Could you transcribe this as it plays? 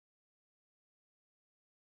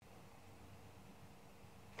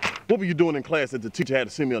What were you doing in class that the teacher had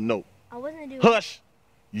to send me a note? I wasn't doing... Hush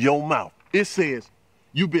your mouth. It says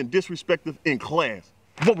you've been disrespectful in class.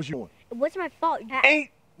 What was you doing? What's my fault?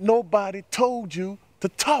 Ain't nobody told you to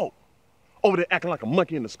talk. Over there acting like a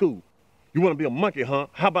monkey in the school. You want to be a monkey, huh?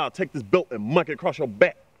 How about I take this belt and monkey across your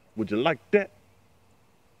back? Would you like that?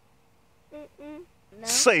 No.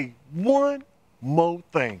 Say one more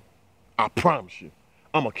thing. I promise you,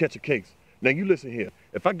 I'm going to catch a case. Now, you listen here.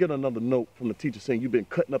 If I get another note from the teacher saying you've been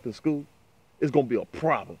cutting up in school, it's going to be a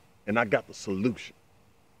problem, and I got the solution.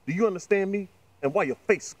 Do you understand me? And why your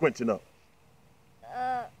face squinching up?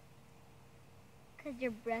 'Cause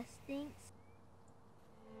your breath stinks.